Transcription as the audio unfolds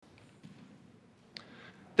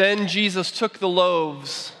Then Jesus took the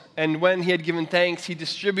loaves, and when he had given thanks, he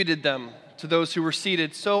distributed them to those who were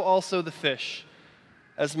seated, so also the fish,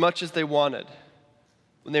 as much as they wanted.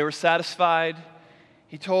 When they were satisfied,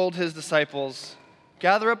 he told his disciples,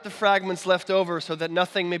 "Gather up the fragments left over so that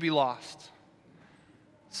nothing may be lost."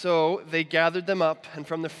 So they gathered them up, and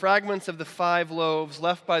from the fragments of the 5 loaves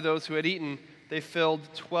left by those who had eaten, they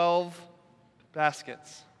filled 12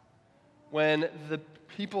 baskets. When the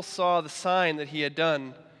people saw the sign that he had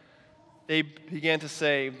done, they began to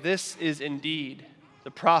say, "This is indeed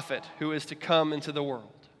the prophet who is to come into the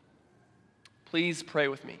world." Please pray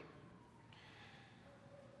with me.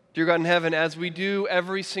 Dear God in heaven, as we do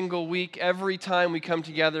every single week, every time we come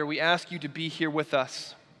together, we ask you to be here with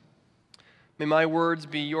us. May my words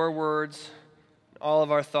be your words, all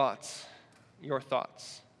of our thoughts, your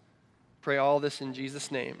thoughts. Pray all this in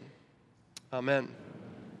Jesus' name. Amen.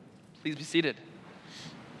 Please be seated.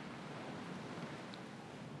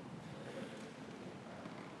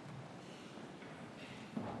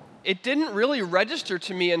 It didn't really register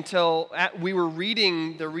to me until we were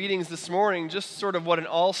reading the readings this morning, just sort of what an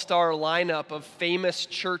all-star lineup of famous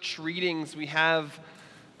church readings we have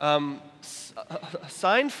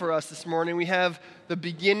assigned for us this morning. We have the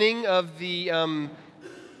beginning of the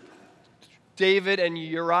David and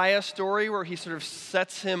Uriah story where he sort of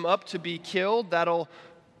sets him up to be killed. That'll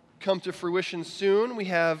come to fruition soon. We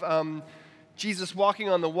have Jesus walking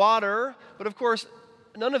on the water, but of course,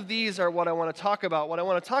 none of these are what I want to talk about. What I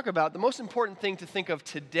want to talk about, the most important thing to think of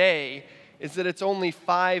today is that it's only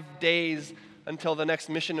 5 days until the next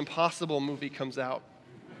Mission Impossible movie comes out.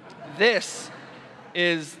 This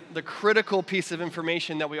is the critical piece of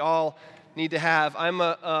information that we all need to have. I'm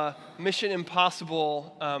a Mission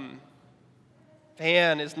Impossible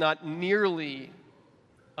fan is not nearly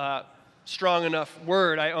strong enough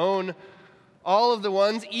word. I own all of the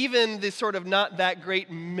ones, even the sort of not that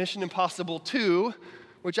great Mission Impossible 2,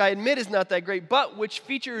 which I admit is not that great, but which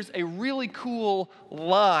features a really cool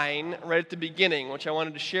line right at the beginning, which I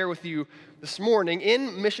wanted to share with you this morning.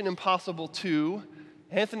 In Mission Impossible 2,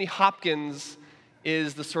 Anthony Hopkins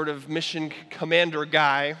is the sort of mission commander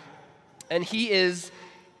guy, and he is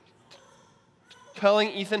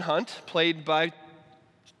telling Ethan Hunt, played by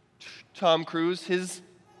Tom Cruise, his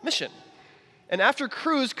mission. And after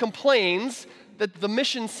Cruise complains that the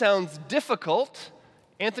mission sounds difficult,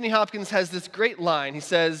 Anthony Hopkins has this great line. He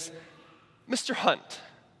says, "Mr. Hunt,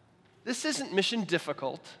 this isn't mission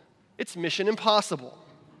difficult, it's mission impossible.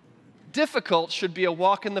 Difficult should be a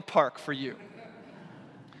walk in the park for you."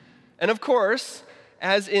 And of course,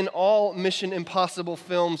 as in all Mission Impossible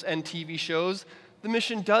films and TV shows, the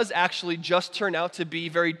mission does actually just turn out to be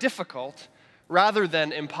very difficult rather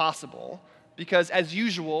than impossible, because as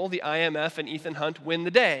usual, the IMF and Ethan Hunt win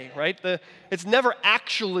the day, right? It's never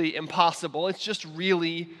actually impossible, it's just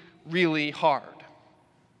really, really hard.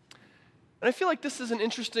 And I feel like this is an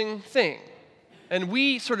interesting thing. And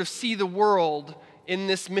we sort of see the world in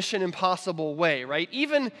this Mission Impossible way, right?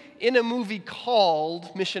 Even in a movie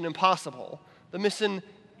called Mission Impossible, the mission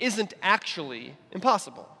isn't actually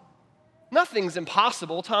impossible. Nothing's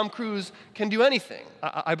impossible. Tom Cruise can do anything.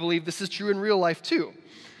 I believe this is true in real life too.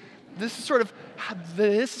 This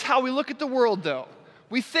is how we look at the world, though.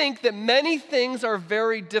 We think that many things are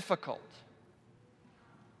very difficult,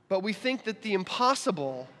 but we think that the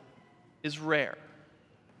impossible is rare.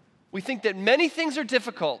 We think that many things are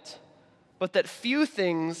difficult, but that few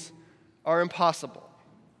things are impossible.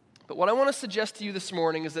 But what I want to suggest to you this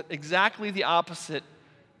morning is that exactly the opposite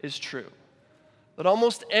is true. That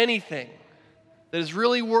almost anything that is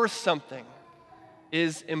really worth something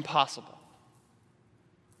is impossible.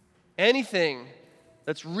 Anything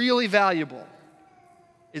that's really valuable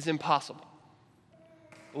is impossible.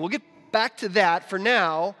 But we'll get back to that. For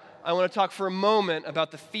now, I want to talk for a moment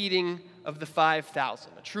about the feeding of the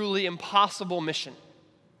 5,000, a truly impossible mission.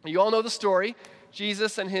 You all know the story.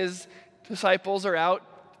 Jesus and his disciples are out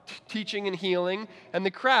teaching and healing, and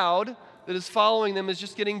the crowd that is following them is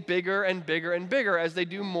just getting bigger and bigger and bigger as they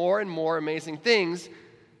do more and more amazing things.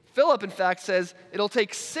 Philip, in fact, says it'll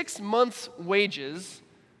take 6 months' wages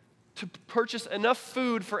to purchase enough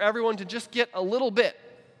food for everyone to just get a little bit.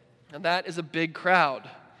 And that is a big crowd.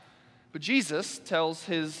 But Jesus tells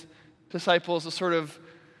his disciples to sort of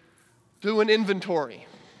do an inventory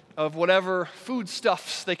of whatever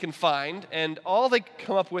foodstuffs they can find, and all they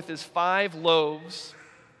come up with is 5 loaves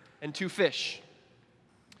and 2 fish.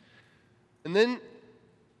 And then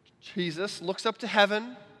Jesus looks up to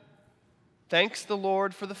heaven, thanks the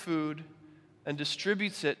Lord for the food, and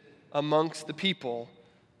distributes it amongst the people.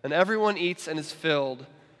 And everyone eats and is filled,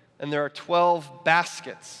 and there are 12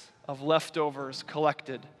 baskets of leftovers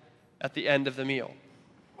collected at the end of the meal.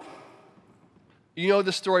 You know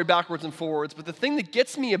the story backwards and forwards, but the thing that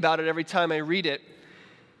gets me about it every time I read it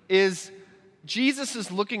is Jesus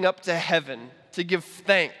is looking up to heaven to give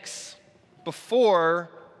thanks before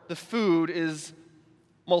the food is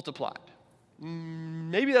multiplied.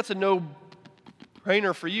 Maybe that's a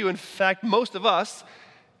no-brainer for you. In fact, most of us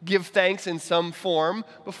give thanks in some form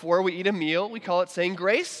before we eat a meal. We call it saying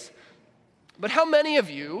grace. But how many of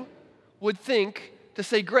you would think to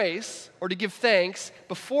say grace or to give thanks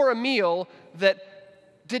before a meal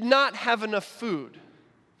that did not have enough food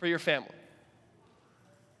for your family?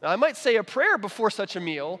 Now, I might say a prayer before such a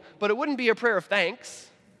meal, but it wouldn't be a prayer of thanks.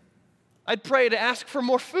 I'd pray to ask for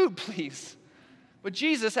more food, please. But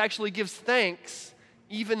Jesus actually gives thanks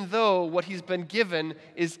even though what he's been given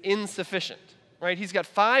is insufficient, right? He's got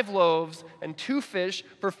 5 loaves and 2 fish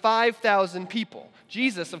for 5,000 people.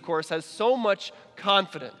 Jesus, of course, has so much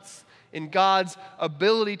confidence in God's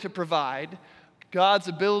ability to provide, God's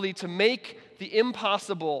ability to make the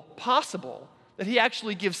impossible possible, that he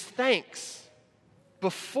actually gives thanks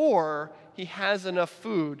before he has enough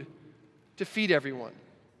food to feed everyone.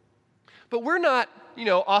 But we're not,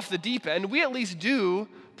 off the deep end. We at least do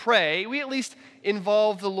pray. We at least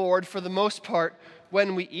involve the Lord for the most part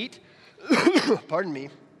when we eat. Pardon me.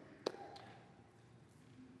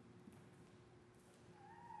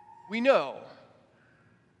 We know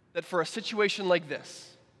that for a situation like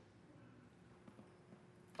this,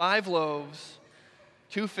 5 loaves,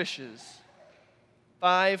 2 fishes,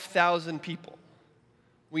 5,000 people,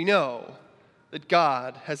 we know that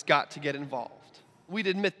God has got to get involved. We'd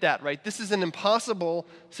admit that, right? This is an impossible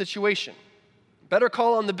situation. Better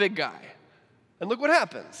call on the big guy. And look what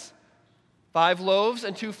happens. 5 loaves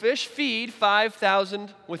and 2 fish feed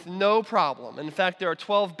 5,000 with no problem. In fact, there are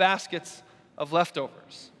 12 baskets of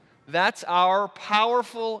leftovers. That's our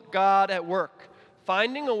powerful God at work,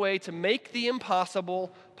 finding a way to make the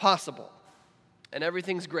impossible possible. And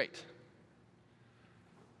everything's great.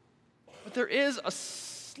 But there is a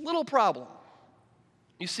little problem.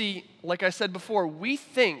 You see, like I said before, we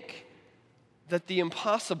think that the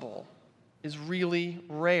impossible is really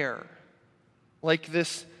rare. Like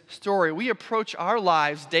this story, we approach our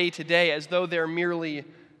lives day to day as though they're merely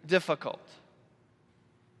difficult.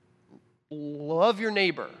 Love your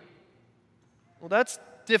neighbor. Well, that's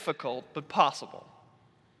difficult, but possible.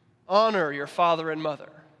 Honor your father and mother.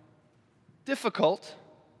 Difficult,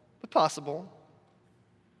 but possible.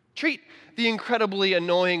 Treat the incredibly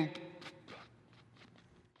annoying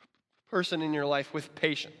person in your life with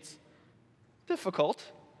patience. Difficult,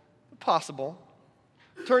 but possible.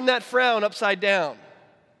 Turn that frown upside down.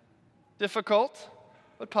 Difficult,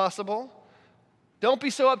 but possible. Don't be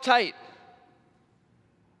so uptight.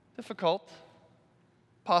 Difficult,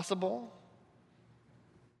 possible.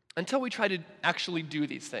 Until we try to actually do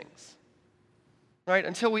these things, right?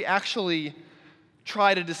 Until we actually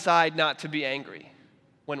try to decide not to be angry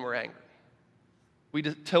when we're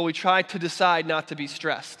angry. Till we try to decide not to be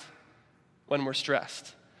stressed when we're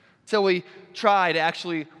stressed. Till we try to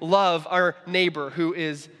actually love our neighbor who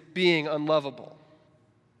is being unlovable.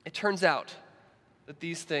 It turns out that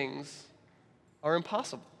these things are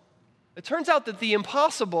impossible. It turns out that the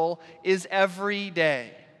impossible is every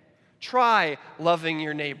day. Try loving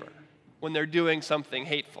your neighbor when they're doing something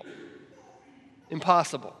hateful.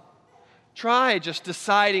 Impossible. Try just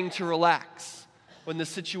deciding to relax when the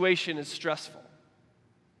situation is stressful.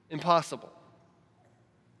 Impossible.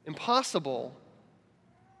 Impossible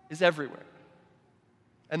is everywhere.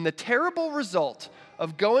 And the terrible result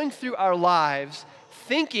of going through our lives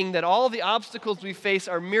thinking that all the obstacles we face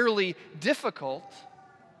are merely difficult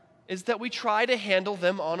is that we try to handle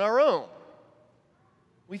them on our own.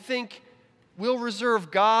 We think we'll reserve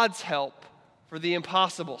God's help for the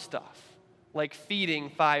impossible stuff, like feeding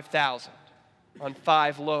 5,000 on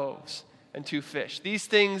 5 loaves and 2 fish. These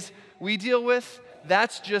things we deal with,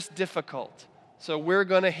 that's just difficult. So we're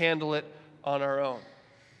going to handle it on our own.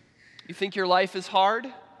 You think your life is hard?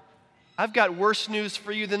 I've got worse news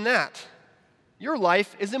for you than that. Your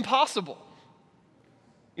life is impossible.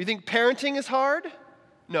 You think parenting is hard?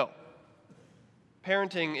 No.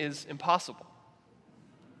 Parenting is impossible.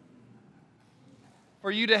 For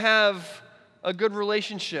you to have a good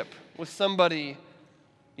relationship with somebody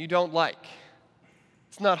you don't like,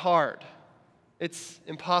 it's not hard. It's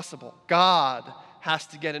impossible. God has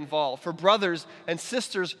to get involved. For brothers and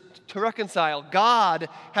sisters to reconcile, God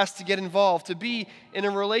has to get involved. To be in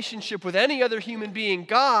a relationship with any other human being,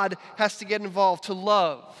 God has to get involved. To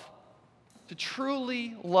love, to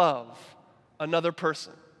truly love another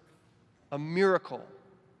person, a miracle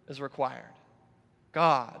is required.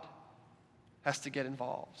 God has to get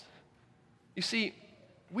involved. You see,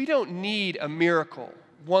 we don't need a miracle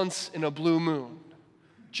once in a blue moon.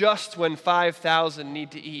 just when 5,000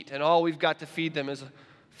 need to eat, and all we've got to feed them is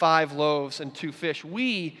 5 loaves and 2 fish.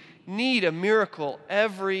 We need a miracle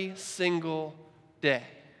every single day.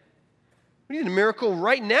 We need a miracle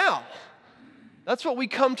right now. That's what we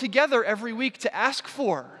come together every week to ask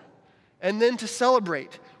for and then to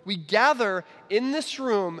celebrate. We gather in this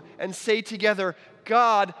room and say together,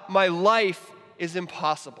 God, my life is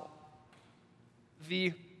impossible.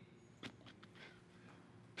 The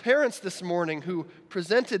parents this morning who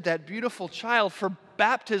presented that beautiful child for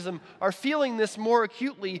baptism are feeling this more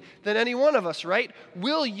acutely than any one of us, right?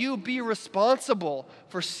 Will you be responsible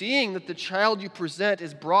for seeing that the child you present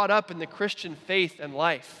is brought up in the Christian faith and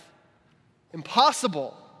life?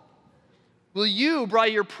 Impossible. Will you, by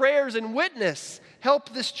your prayers and witness, help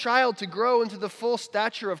this child to grow into the full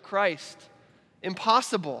stature of Christ?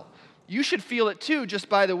 Impossible. You should feel it too, just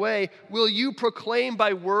by the way. Will you proclaim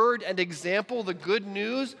by word and example the good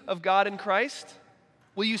news of God in Christ?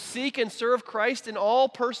 Will you seek and serve Christ in all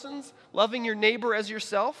persons, loving your neighbor as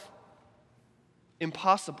yourself?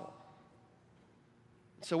 Impossible.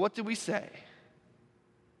 So what do we say?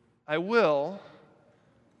 I will,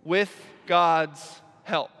 with God's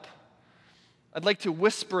help. I'd like to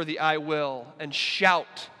whisper the I will and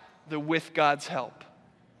shout the with God's help.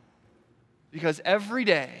 Because every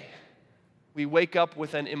day we wake up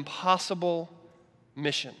with an impossible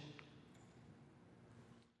mission.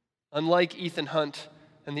 Unlike Ethan Hunt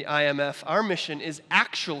and the IMF, our mission is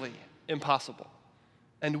actually impossible,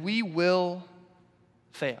 and we will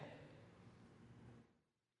fail.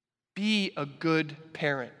 Be a good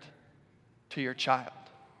parent to your child.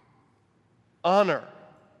 Honor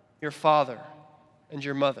your father and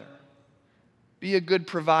your mother. Be a good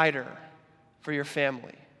provider for your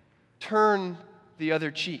family. Turn the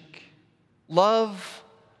other cheek. Love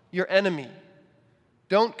your enemy.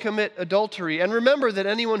 Don't commit adultery. And remember that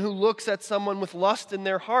anyone who looks at someone with lust in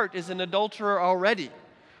their heart is an adulterer already.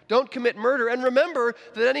 Don't commit murder. And remember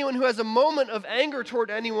that anyone who has a moment of anger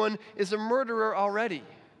toward anyone is a murderer already.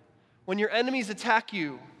 When your enemies attack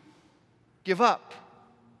you, give up.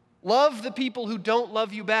 Love the people who don't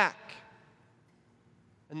love you back.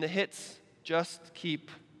 And the hits just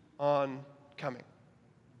keep on coming.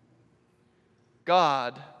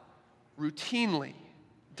 God routinely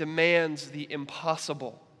demands the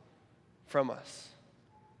impossible from us.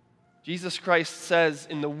 Jesus Christ says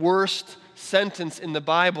in the worst sentence in the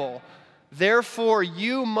Bible, "Therefore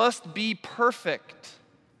you must be perfect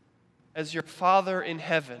as your Father in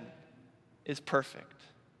heaven is perfect."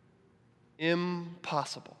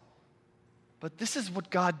 Impossible. But this is what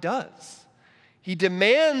God does. He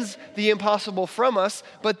demands the impossible from us,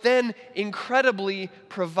 but then incredibly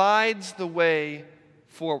provides the way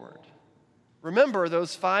forward. Remember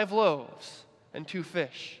those 5 loaves and 2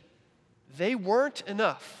 fish. They weren't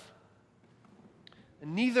enough,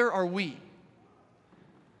 and neither are we.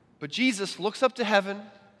 But Jesus looks up to heaven,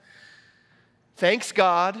 thanks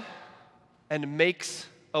God, and makes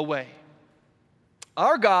a way.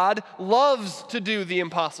 Our God loves to do the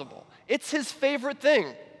impossible. It's his favorite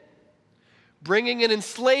thing. Bringing an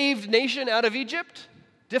enslaved nation out of Egypt,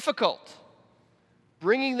 difficult.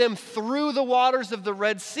 Bringing them through the waters of the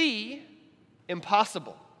Red Sea,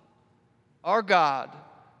 impossible. Our God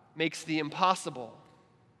makes the impossible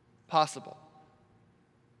possible.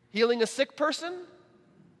 Healing a sick person,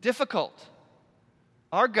 difficult.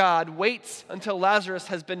 Our God waits until Lazarus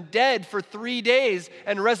has been dead for 3 days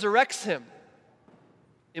and resurrects him.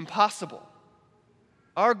 Impossible.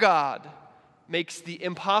 Our God makes the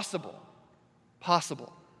impossible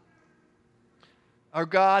possible. Our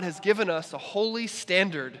God has given us a holy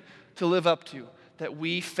standard to live up to that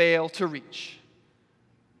we fail to reach.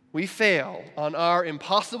 We fail on our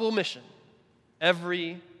impossible mission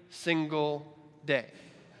every single day.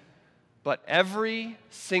 But every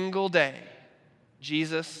single day,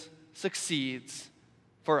 Jesus succeeds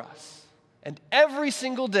for us. And every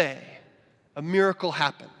single day, a miracle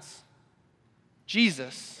happens.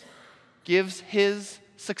 Jesus gives his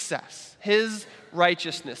success, his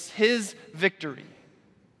righteousness, his victory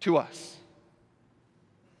to us.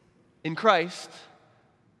 In Christ,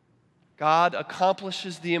 God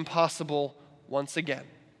accomplishes the impossible once again.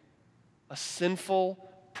 A sinful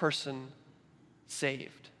person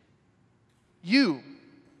saved. You,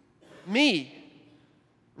 me,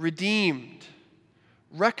 redeemed,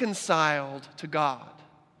 reconciled to God.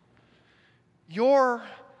 Your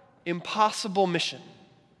impossible mission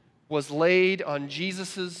was laid on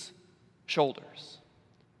Jesus' shoulders.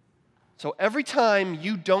 So every time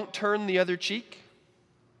you don't turn the other cheek,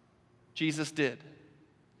 Jesus did.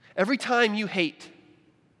 Every time you hate,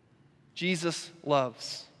 Jesus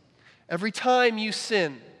loves. Every time you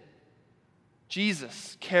sin,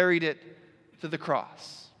 Jesus carried it to the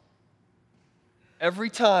cross. Every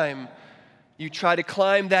time you try to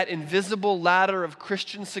climb that invisible ladder of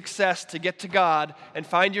Christian success to get to God and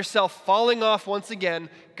find yourself falling off once again,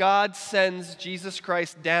 God sends Jesus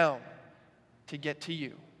Christ down to get to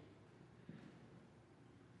you.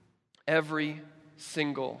 Every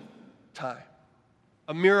single time.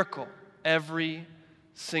 A miracle every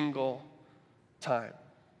single time.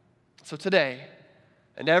 So today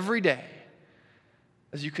and every day,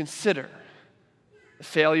 as you consider the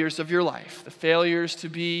failures of your life, the failures to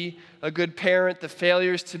be a good parent, the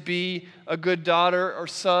failures to be a good daughter or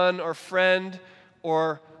son or friend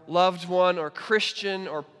or loved one or Christian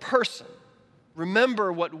or person,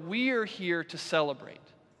 remember what we are here to celebrate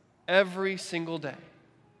every single day.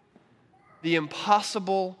 The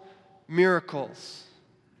impossible miracles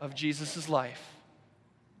of Jesus' life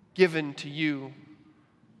given to you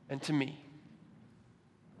and to me.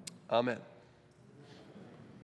 Amen.